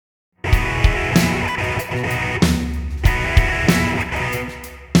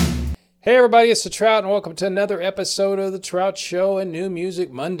Hey everybody, it's the Trout and welcome to another episode of the Trout Show and New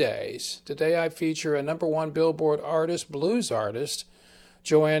Music Mondays. Today I feature a #1 Billboard artist, blues artist,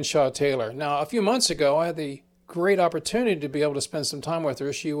 Joanne Taylor. Now, a few months ago, I had the great opportunity to be able to spend some time with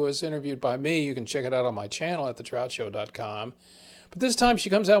her. She was interviewed by me. You can check it out on my channel at thetroutshow.com. But this time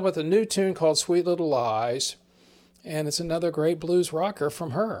she comes out with a new tune called Sweet Little Lies, and it's another great blues rocker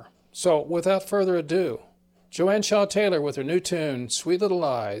from her. So without further ado, Joanne Taylor with her new tune, Sweet Little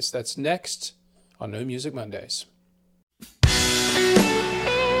Lies. That's next on New Music Mondays.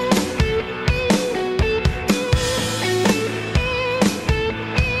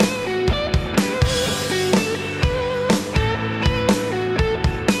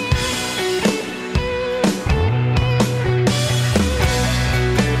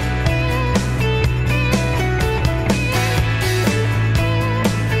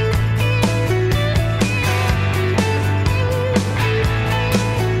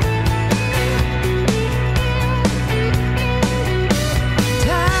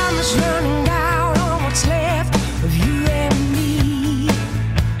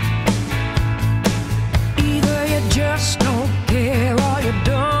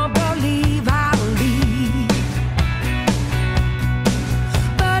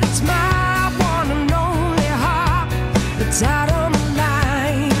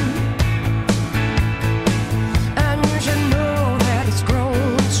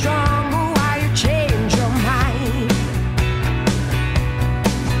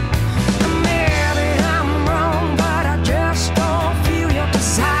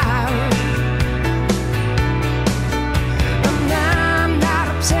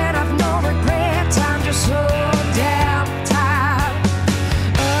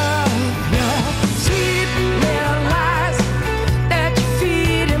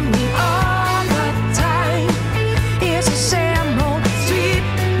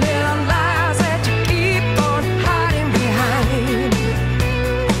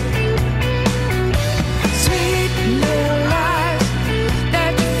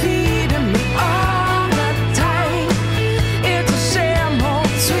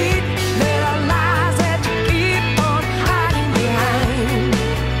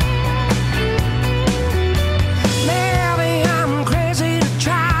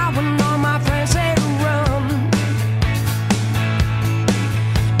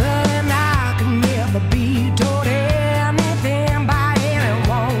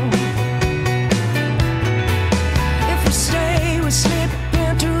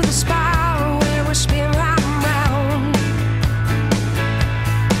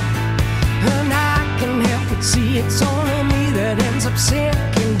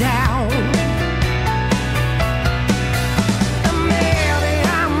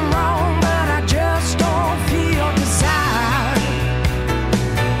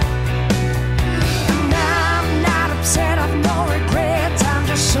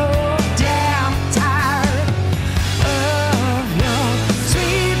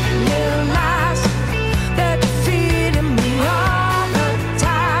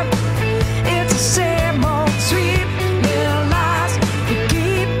 Sweet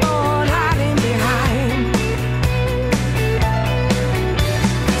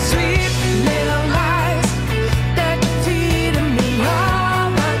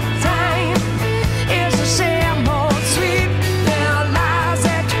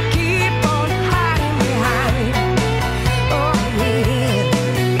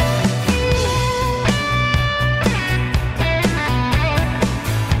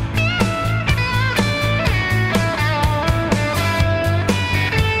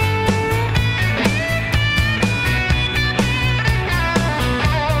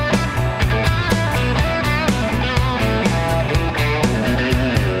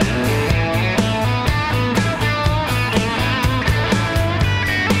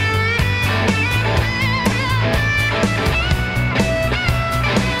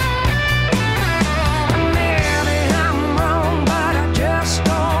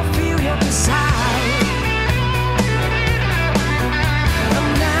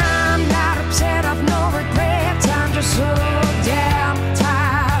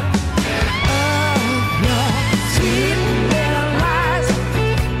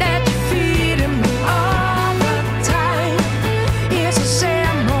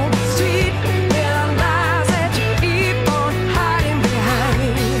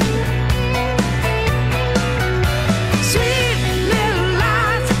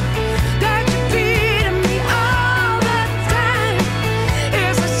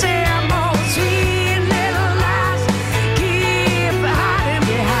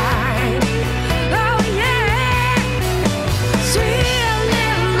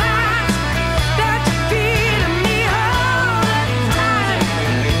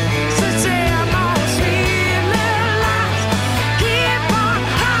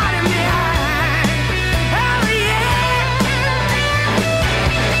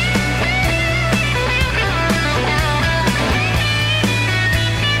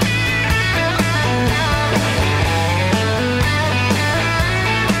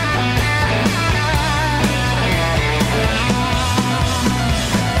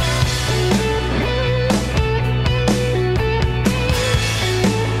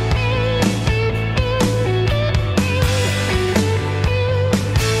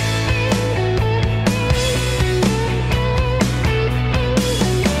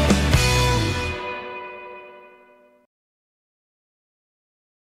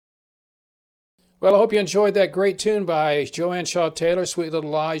Well, I hope you enjoyed that great tune by Joanne Shaw Taylor, Sweet Little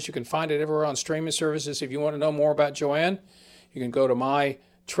Lies. You can find it everywhere on streaming services. If you want to know more about Joanne, you can go to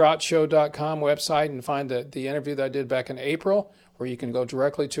mytroutshow.com website and find the interview that I did back in April, or you can go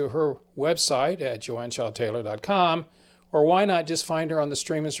directly to her website at joanneshawtaylor.com, or why not just find her on the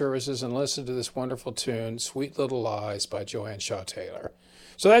streaming services and listen to this wonderful tune, Sweet Little Lies by Joanne Shaw Taylor.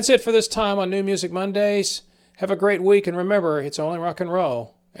 So that's it for this time on New Music Mondays. Have a great week, and remember, it's only rock and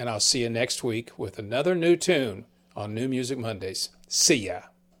roll. And I'll see you next week with another new tune on New Music Mondays. See ya.